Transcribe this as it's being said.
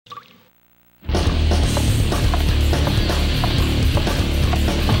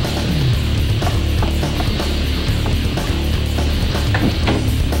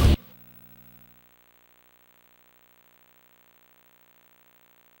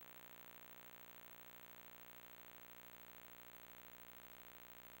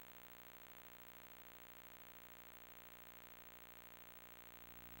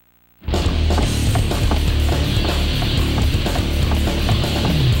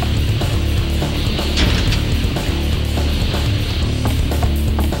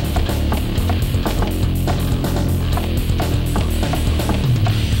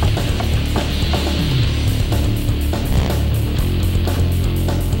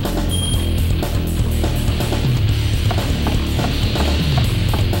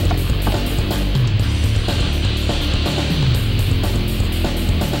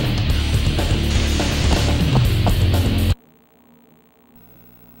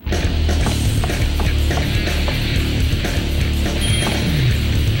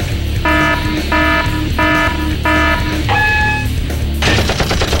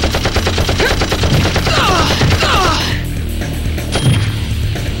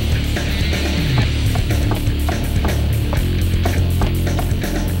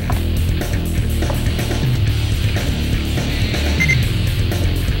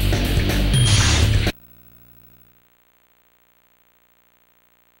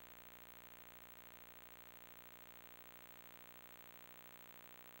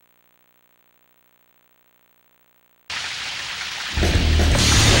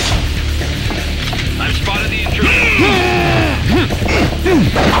spotted the intruder.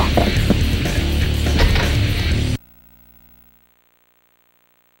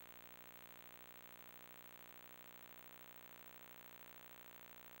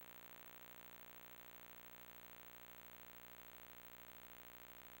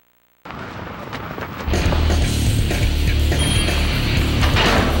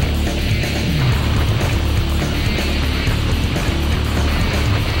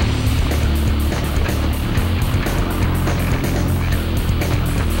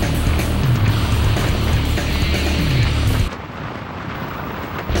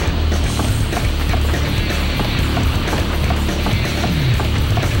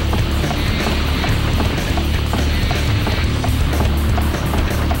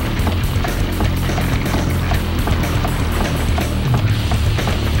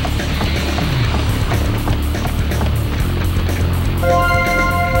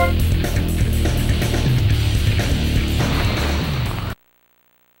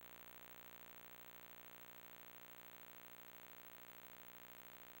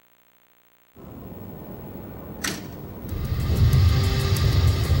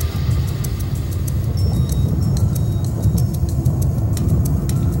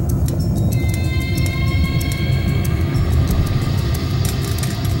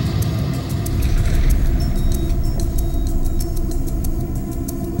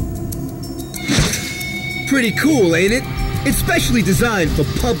 Pretty cool, ain't it? It's specially designed for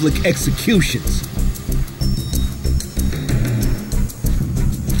public executions.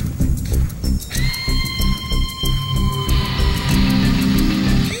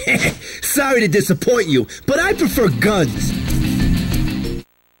 Sorry to disappoint you, but I prefer guns.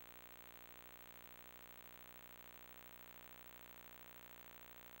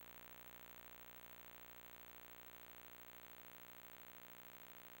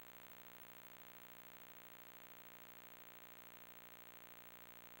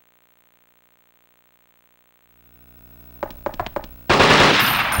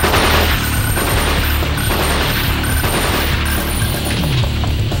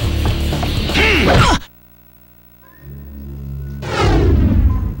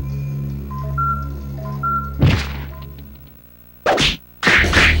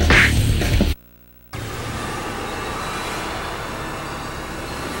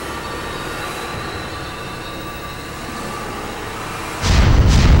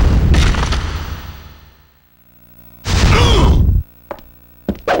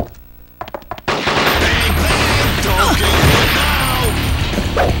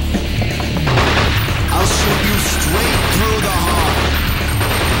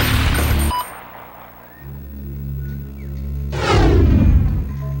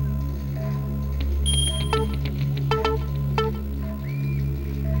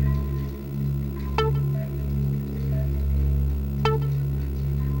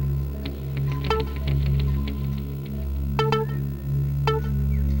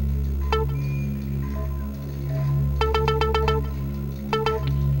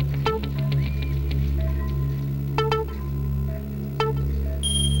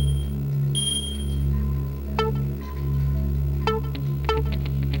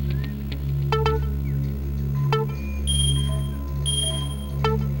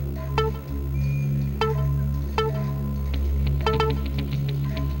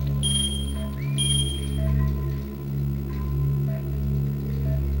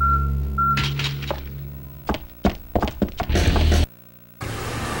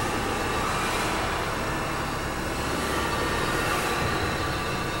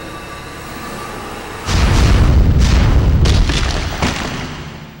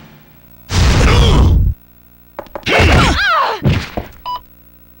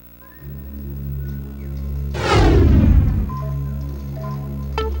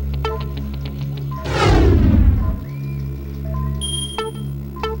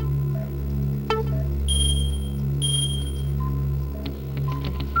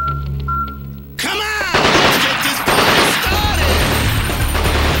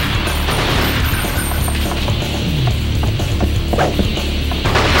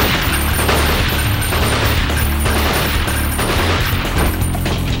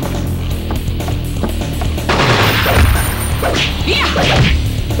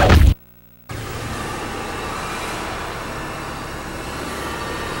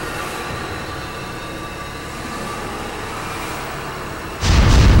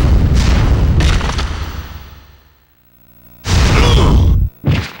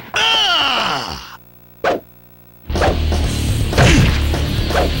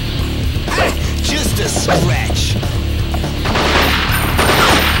 Scratch.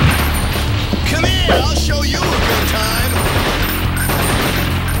 Come here, I'll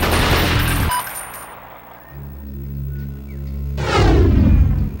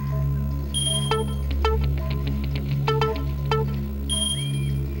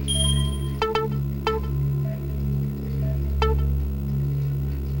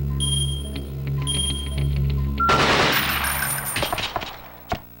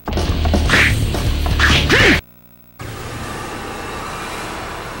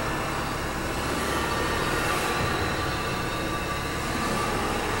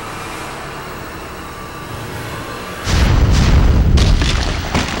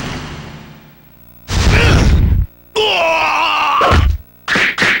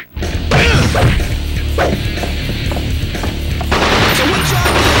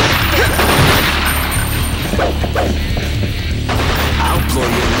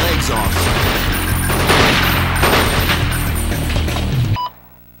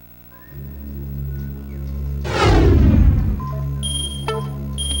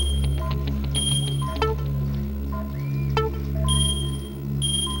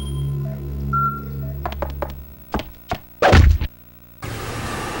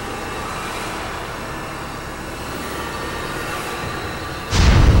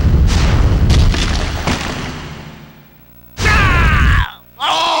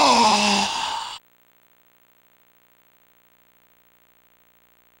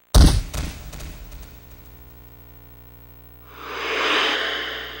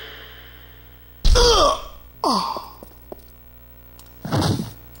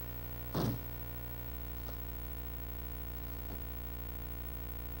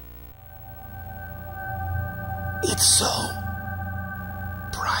It's so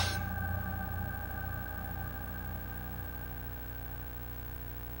bright.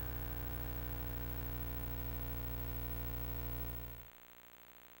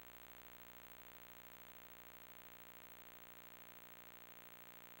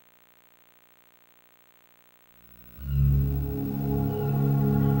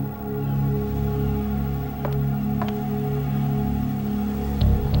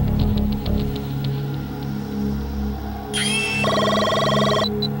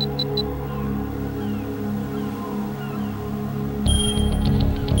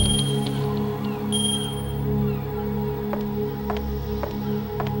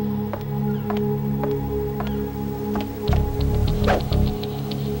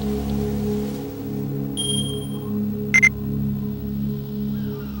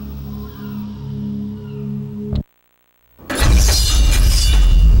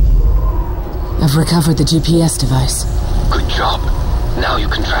 I've recovered the GPS device. Good job. Now you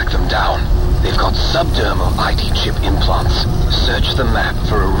can track them down. They've got subdermal ID chip implants. Search the map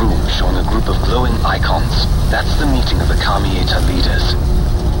for a room showing a group of glowing icons. That's the meeting of the Kamieta leaders.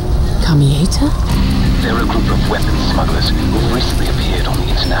 Kamieta? They're a group of weapons smugglers who've recently appeared on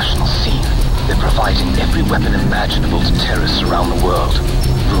the international scene. They're providing every weapon imaginable to terrorists around the world.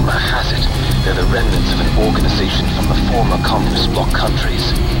 Rumor has it, they're the remnants of an organization from the former communist bloc countries.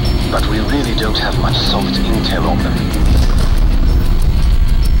 But we really don't have much solid intel on them.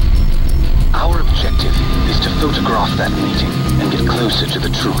 Our objective is to photograph that meeting and get closer to the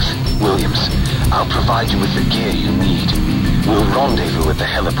truth. Williams, I'll provide you with the gear you need. We'll rendezvous at the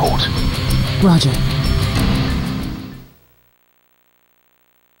heliport. Roger.